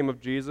the name of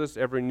Jesus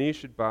every knee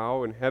should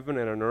bow in heaven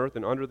and on earth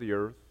and under the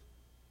earth,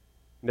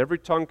 and every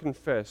tongue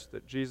confess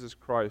that Jesus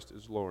Christ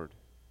is Lord,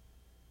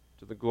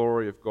 to the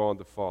glory of God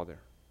the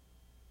Father."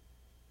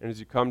 And as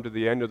you come to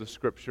the end of the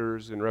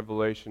Scriptures in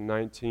Revelation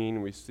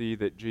 19, we see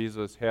that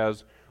Jesus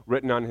has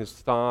written on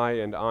his thigh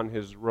and on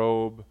his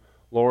robe,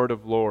 "Lord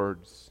of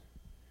Lords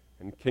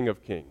and King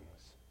of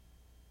Kings."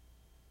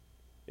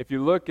 If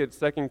you look at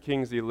 2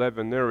 Kings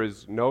 11, there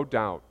is no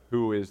doubt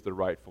who is the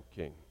rightful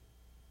king.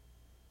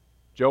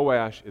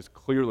 Joash is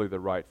clearly the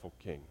rightful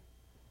king.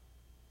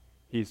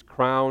 He's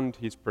crowned,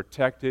 he's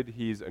protected,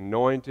 he's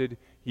anointed,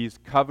 he's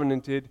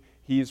covenanted,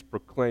 he's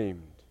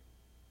proclaimed.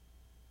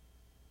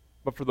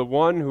 But for the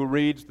one who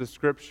reads the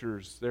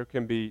Scriptures, there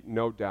can be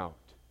no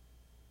doubt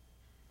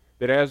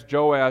that as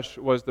Joash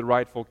was the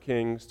rightful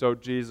king, so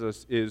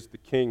Jesus is the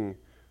King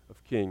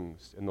of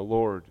kings and the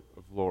Lord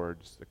of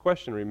lords. The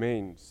question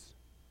remains,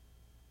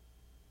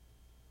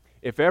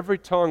 if every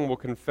tongue will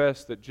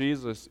confess that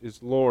Jesus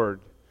is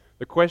Lord,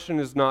 the question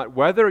is not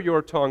whether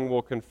your tongue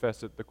will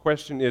confess it. The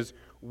question is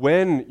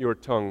when your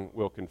tongue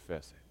will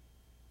confess it.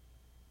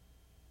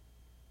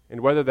 And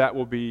whether that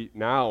will be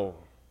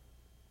now,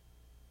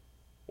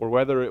 or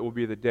whether it will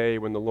be the day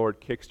when the Lord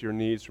kicks your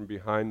knees from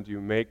behind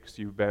you, makes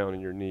you bow on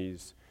your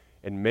knees,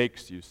 and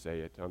makes you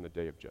say it on the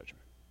day of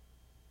judgment.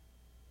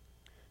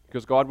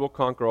 Because God will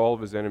conquer all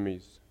of his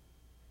enemies,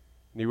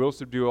 and he will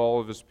subdue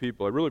all of his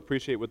people. I really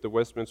appreciate what the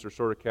Westminster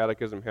Shorter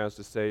Catechism has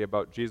to say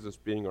about Jesus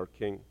being our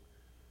king.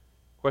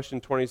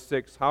 Question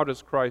 26, how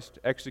does Christ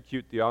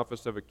execute the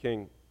office of a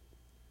king?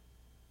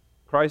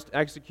 Christ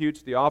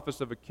executes the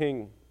office of a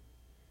king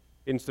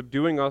in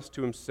subduing us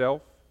to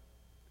himself,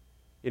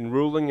 in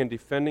ruling and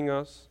defending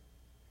us,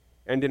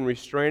 and in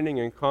restraining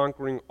and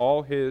conquering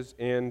all his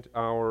and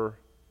our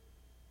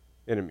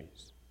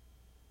enemies.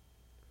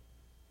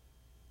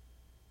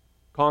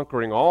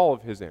 Conquering all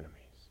of his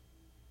enemies.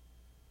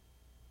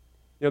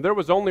 You know, there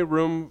was only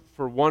room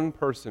for one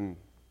person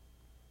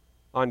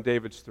on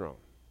David's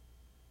throne.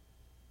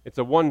 It's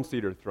a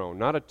one-seater throne,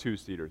 not a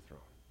two-seater throne.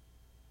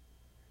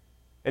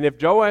 And if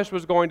Joash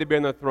was going to be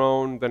on the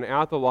throne, then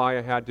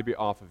Athaliah had to be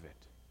off of it.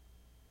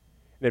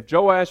 And if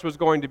Joash was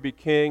going to be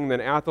king, then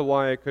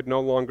Athaliah could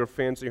no longer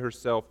fancy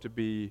herself to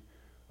be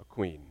a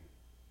queen.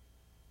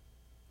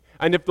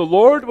 And if the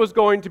Lord was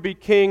going to be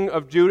king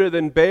of Judah,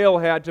 then Baal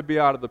had to be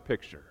out of the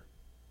picture.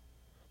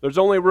 There's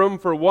only room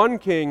for one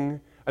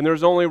king, and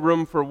there's only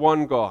room for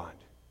one God.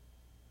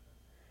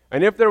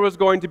 And if there was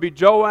going to be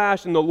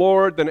Joash and the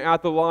Lord, then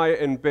Athaliah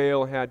and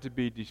Baal had to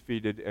be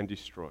defeated and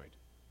destroyed.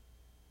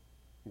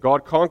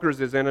 God conquers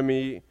his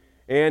enemy,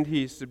 and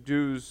he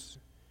subdues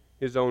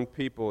his own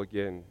people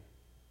again.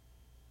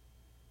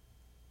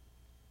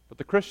 But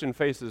the Christian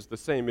faces the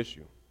same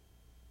issue.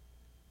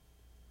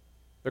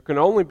 There can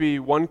only be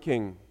one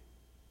king,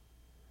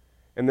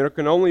 and there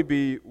can only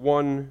be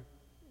one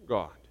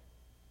God.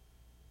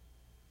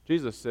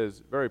 Jesus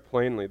says very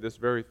plainly this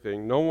very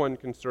thing, no one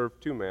can serve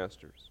two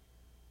masters.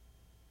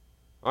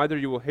 Either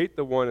you will hate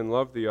the one and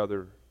love the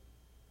other,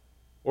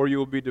 or you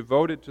will be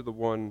devoted to the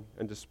one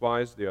and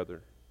despise the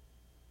other.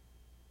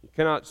 You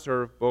cannot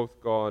serve both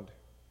God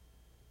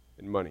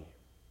and money.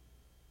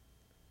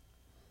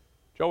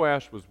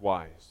 Joash was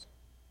wise.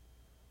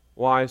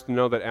 Wise to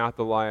know that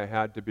Athaliah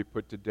had to be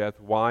put to death.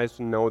 Wise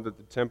to know that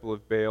the temple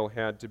of Baal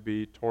had to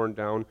be torn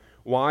down.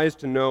 Wise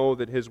to know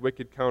that his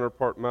wicked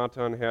counterpart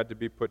Matan had to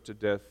be put to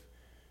death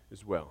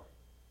as well.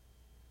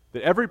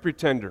 That every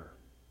pretender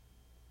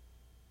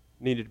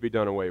needed to be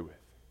done away with.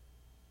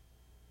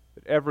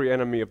 That every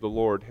enemy of the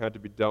Lord had to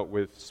be dealt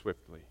with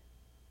swiftly.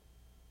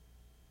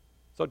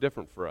 So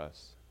different for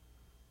us.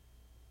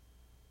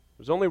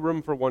 There's only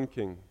room for one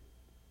king.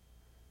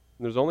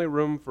 And there's only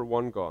room for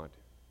one God.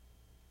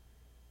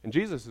 And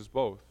Jesus is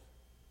both.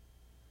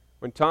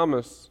 When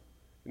Thomas,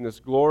 in this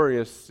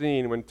glorious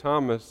scene, when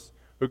Thomas,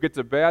 who gets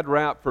a bad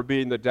rap for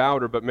being the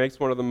doubter, but makes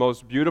one of the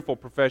most beautiful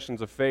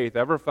professions of faith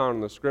ever found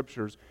in the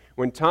Scriptures.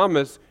 When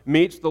Thomas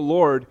meets the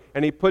Lord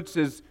and he puts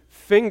his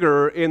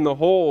finger in the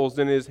holes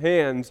in his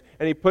hands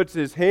and he puts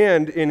his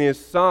hand in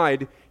his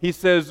side, he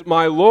says,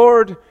 "My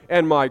Lord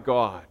and my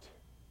God."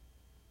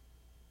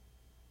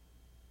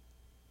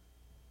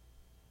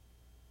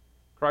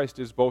 Christ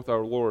is both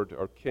our Lord,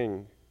 our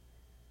King,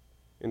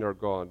 and our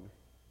God.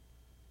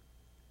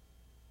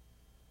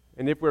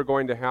 And if we're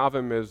going to have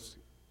Him as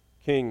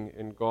King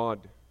and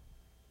God,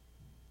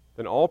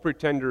 then all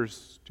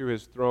pretenders to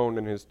His throne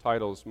and His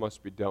titles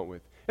must be dealt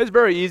with. It's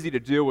very easy to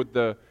deal with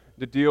the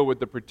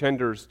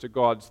pretenders to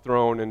God's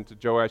throne and to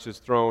Joash's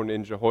throne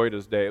in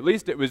Jehoiada's day. At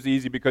least it was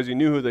easy because he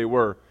knew who they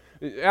were.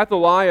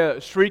 Athaliah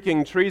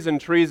shrieking treason,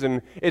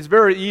 treason, it's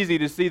very easy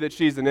to see that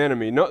she's an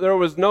enemy. There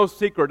was no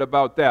secret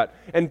about that.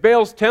 And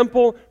Baal's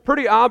temple,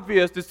 pretty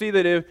obvious to see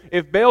that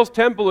if Baal's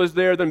temple is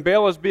there, then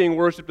Baal is being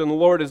worshipped and the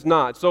Lord is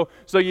not. So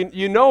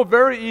you know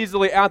very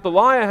easily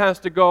Athaliah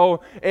has to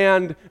go,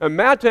 and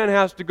Mattan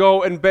has to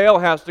go, and Baal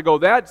has to go.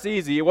 That's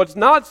easy. What's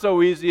not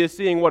so easy is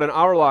seeing what in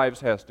our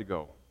lives has to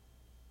go.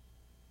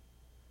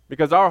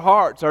 Because our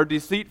hearts are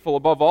deceitful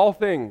above all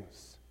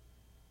things.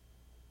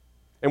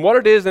 And what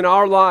it is in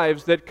our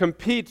lives that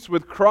competes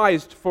with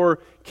Christ for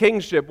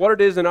kingship, what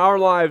it is in our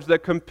lives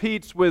that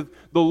competes with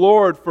the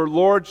Lord for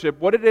lordship,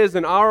 what it is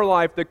in our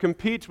life that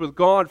competes with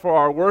God for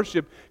our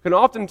worship, can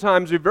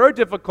oftentimes be very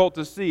difficult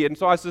to see. And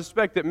so I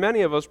suspect that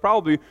many of us,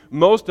 probably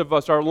most of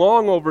us, are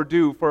long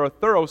overdue for a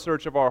thorough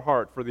search of our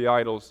heart for the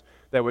idols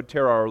that would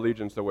tear our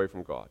allegiance away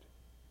from God.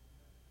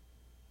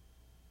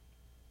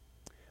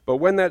 But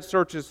when that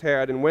search is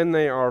had and when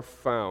they are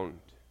found,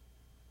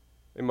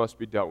 they must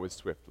be dealt with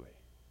swiftly.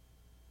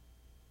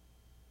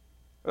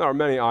 There are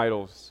many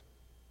idols.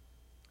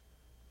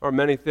 There are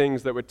many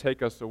things that would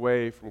take us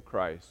away from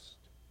Christ.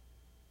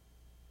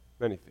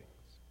 Many things.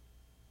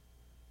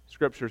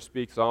 Scripture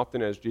speaks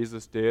often, as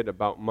Jesus did,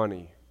 about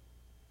money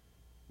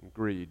and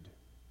greed.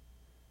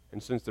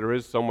 And since there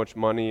is so much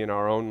money in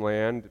our own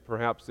land,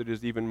 perhaps it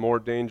is even more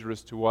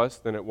dangerous to us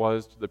than it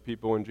was to the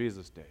people in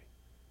Jesus' day.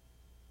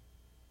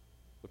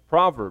 The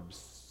Proverbs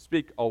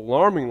speak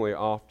alarmingly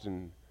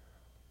often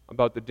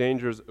about the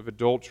dangers of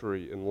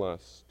adultery and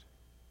lust.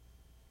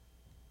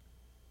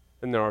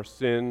 And there are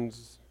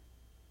sins,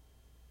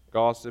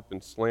 gossip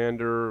and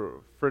slander,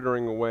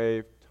 frittering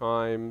away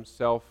time,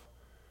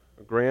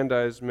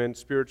 self-aggrandizement,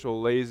 spiritual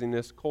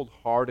laziness,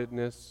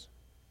 cold-heartedness,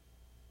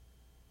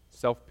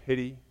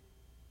 self-pity,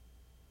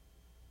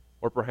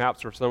 or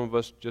perhaps for some of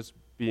us just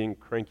being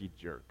cranky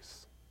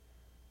jerks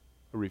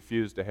who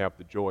refuse to have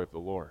the joy of the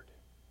Lord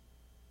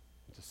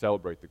and to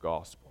celebrate the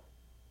gospel.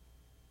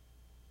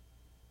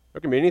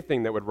 There can be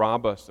anything that would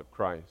rob us of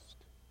Christ.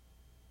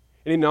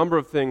 Any number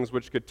of things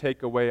which could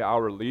take away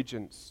our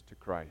allegiance to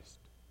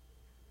Christ.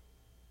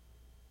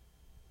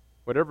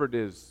 Whatever it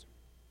is,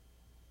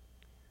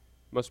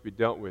 must be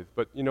dealt with.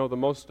 But the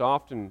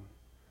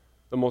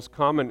most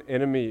common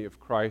enemy of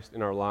Christ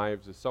in our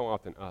lives is so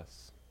often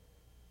us.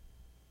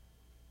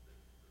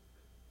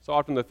 So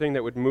often the thing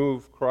that would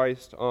move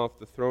Christ off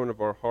the throne of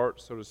our heart,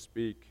 so to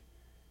speak,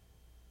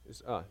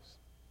 is us.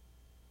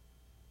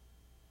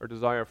 Our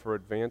desire for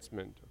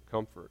advancement or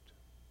comfort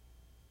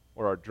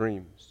or our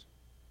dreams.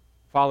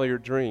 Follow your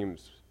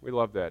dreams. We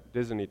love that.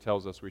 Disney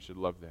tells us we should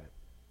love that.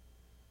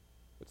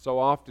 But so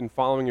often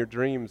following your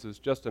dreams is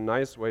just a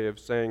nice way of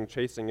saying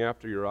chasing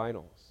after your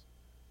idols.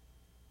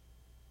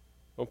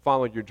 Don't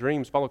follow your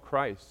dreams, follow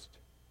Christ.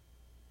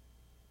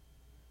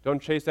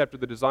 Don't chase after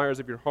the desires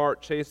of your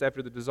heart, chase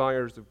after the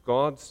desires of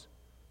God's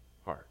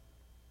heart.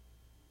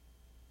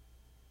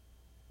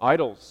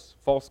 Idols,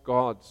 false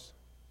gods,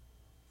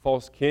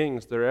 false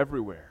kings, they're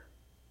everywhere.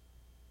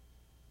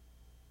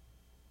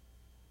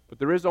 But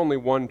there is only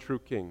one true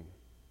King.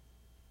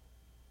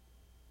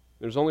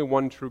 There's only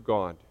one true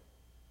God.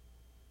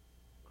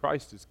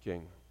 Christ is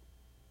King.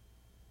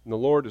 And the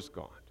Lord is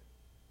God.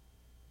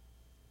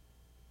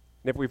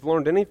 And if we've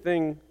learned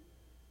anything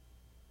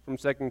from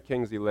 2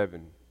 Kings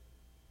 11,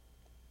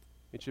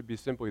 it should be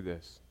simply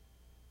this: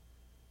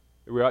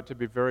 that we ought to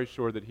be very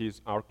sure that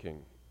He's our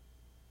King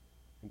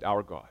and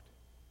our God.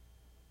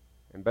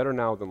 And better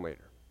now than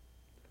later.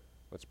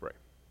 Let's pray.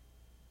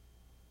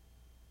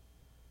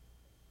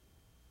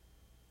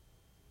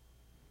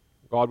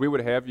 God, we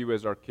would have You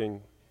as our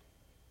King.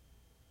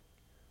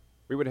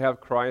 We would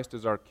have Christ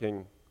as our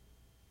King.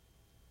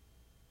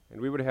 And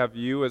we would have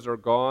You as our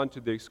God to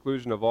the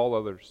exclusion of all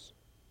others.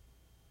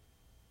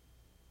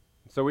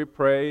 And so we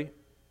pray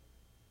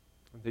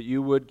that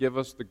You would give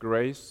us the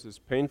grace, as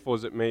painful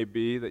as it may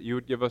be, that You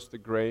would give us the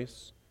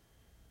grace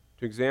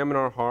to examine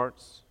our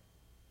hearts,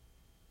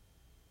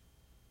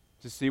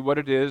 to see what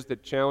it is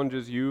that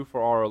challenges You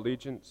for our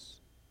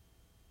allegiance,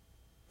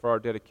 for our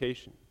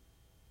dedication.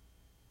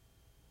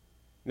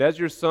 And as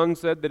Your Son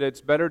said that it's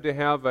better to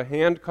have a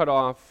hand cut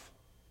off,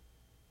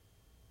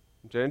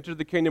 to enter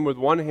the kingdom with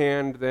one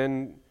hand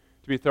than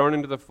to be thrown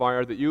into the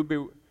fire, that You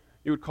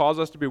would cause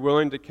us to be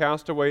willing to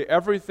cast away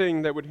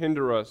everything that would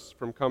hinder us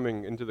from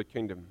coming into the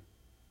kingdom.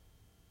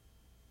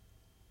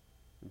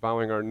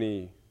 bowing our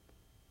knee.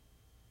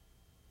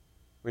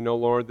 We know,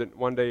 Lord, that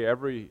one day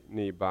every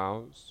knee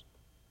bows,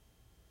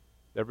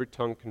 every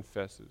tongue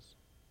confesses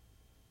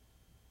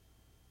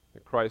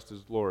that Christ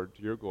is Lord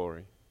to your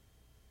glory.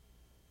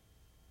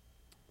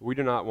 We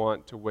do not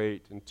want to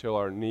wait until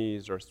our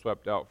knees are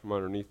swept out from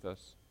underneath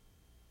us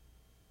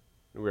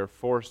and we are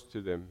forced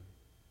to them,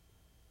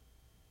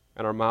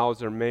 and our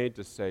mouths are made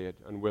to say it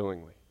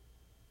unwillingly.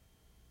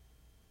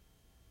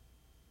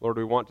 Lord,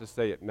 we want to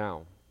say it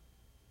now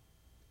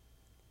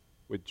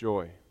with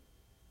joy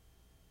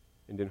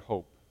and in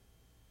hope.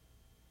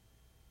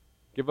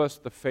 Give us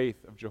the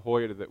faith of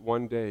Jehoiada that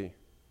one day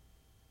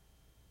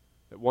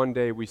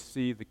we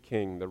see the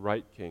King, the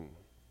right King,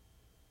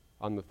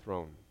 on the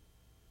throne.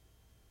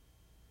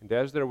 And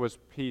as there was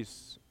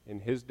peace in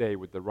his day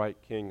with the right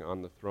King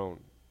on the throne,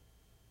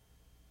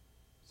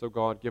 so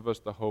God, give us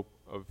the hope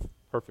of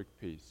perfect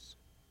peace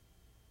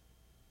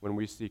when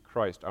we see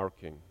Christ, our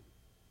King,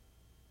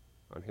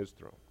 on his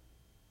throne.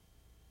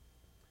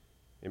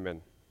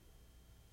 Amen.